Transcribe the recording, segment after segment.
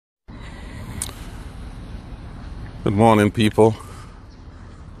Good morning, people.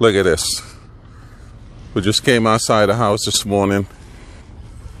 Look at this. We just came outside the house this morning,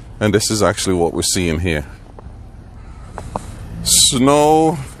 and this is actually what we're seeing here.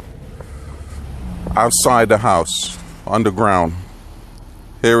 Snow outside the house, underground,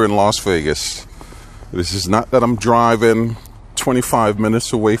 here in Las Vegas. This is not that I'm driving 25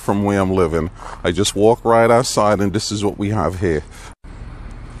 minutes away from where I'm living. I just walk right outside, and this is what we have here.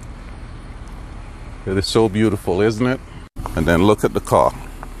 It is so beautiful, isn't it? And then look at the car.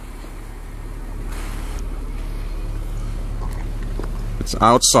 It's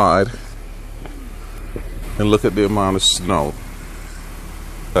outside, and look at the amount of snow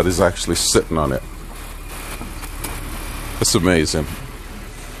that is actually sitting on it. It's amazing.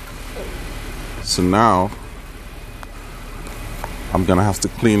 So now I'm gonna have to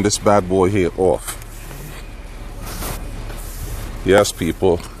clean this bad boy here off. Yes,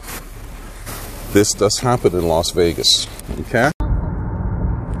 people, this does happen in Las Vegas, okay?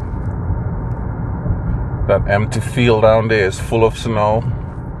 That empty field down there is full of snow.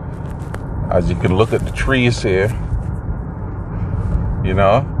 As you can look at the trees here, you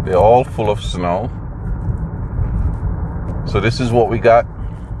know, they're all full of snow. So this is what we got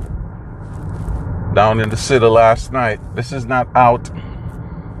down in the city last night. This is not out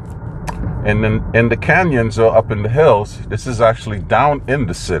in the canyons or up in the hills. This is actually down in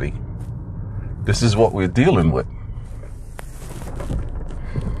the city. This is what we're dealing with.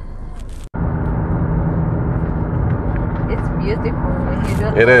 It's beautiful when you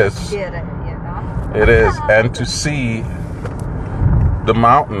don't It is. get it, you know? It is. And to see the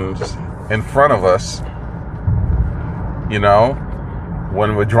mountains in front of us, you know,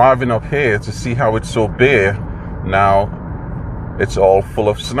 when we're driving up here, to see how it's so bare, now it's all full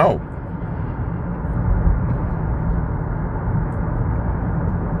of snow.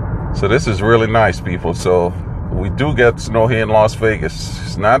 So this is really nice, people. So we do get snow here in Las Vegas.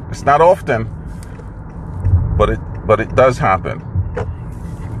 It's not often, but it does happen.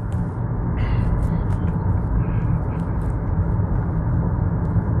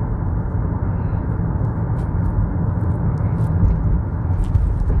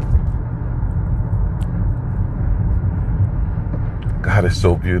 God, it's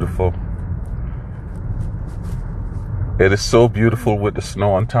so beautiful. It is so beautiful with the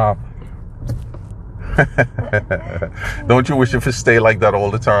snow on top. Don't you wish it would stay like that all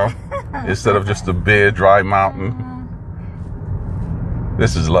the time? Instead of just a bare, dry mountain.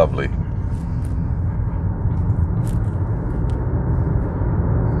 This is lovely.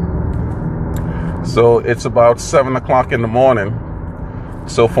 So it's about 7 o'clock in the morning.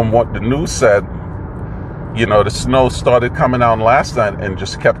 So from what the news said, you know, the snow started coming out last night and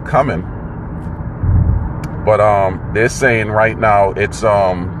just kept coming. But they're saying right now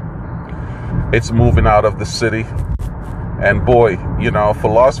it's moving out of the city. And boy, you know, for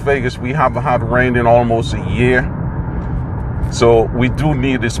Las Vegas, we haven't had rain in almost a year. So we do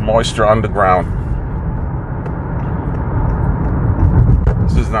need this moisture underground.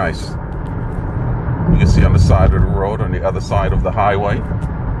 This is nice. You can see on the side of the road, on the other side of the highway,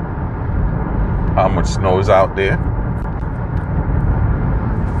 how much snow is out there.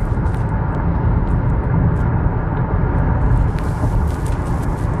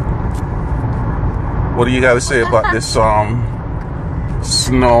 What do you got to say about this snow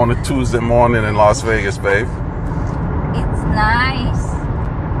on a Tuesday morning in Las Vegas, babe? It's nice.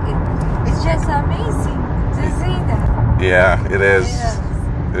 It's just amazing to see that. Yeah, it is. Yes.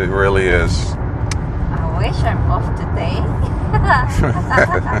 It really is. I wish I'm off today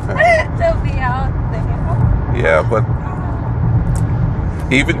to be out there. Yeah, but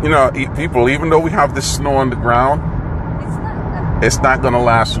even, you know, people, even though we have this snow on the ground, it's not going to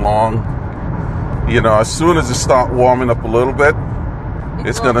last long. You know, as soon as it starts warming up a little bit,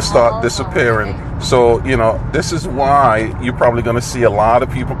 it's going to start disappearing. So, you know, this is why you're probably going to see a lot of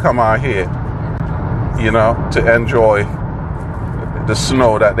people come out here, you know, to enjoy the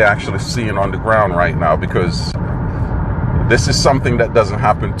snow that they're actually seeing on the ground right now, because this is something that doesn't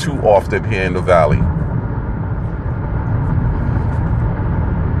happen too often here in the valley.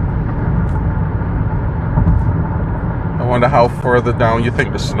 I wonder how further down you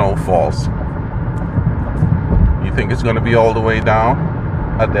think the snow falls. You think it's going to be all the way down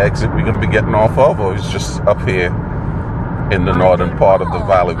at the exit we're going to be getting off of, or it's just up here in the northern part of the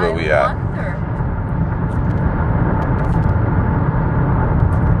valley where we at?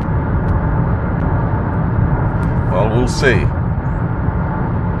 Well, we'll see.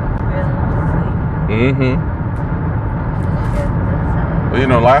 Well, you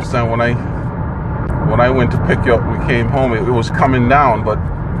know, last time when I went to pick you up, we came home, it was coming down, but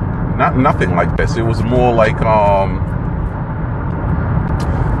nothing like this. It was more like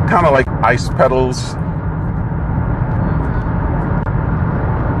kind of like ice petals.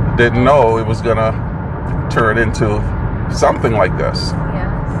 Didn't know it was gonna turn into something like this.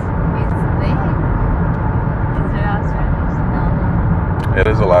 Yes, it's big. There's also snow. It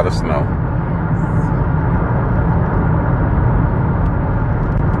is a lot of snow.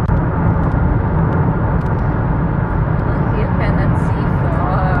 You cannot see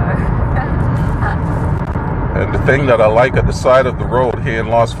far. And the thing that I like at the side of the road here in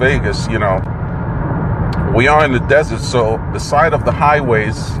Las Vegas, you know, we are in the desert, so the side of the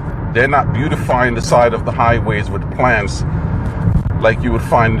highways, they're not beautifying the side of the highways with plants like you would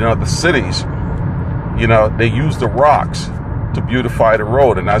find in other cities. You know, they use the rocks to beautify the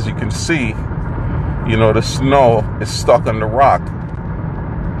road. And as you can see, you know, the snow is stuck on the rock.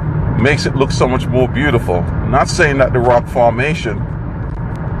 Makes it look so much more beautiful. Not saying that the rock formation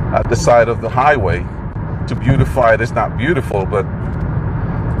at the side of the highway to beautify it is not beautiful, but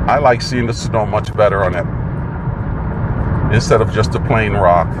I like seeing the snow much better on it instead of just a plain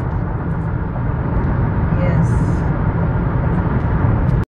rock.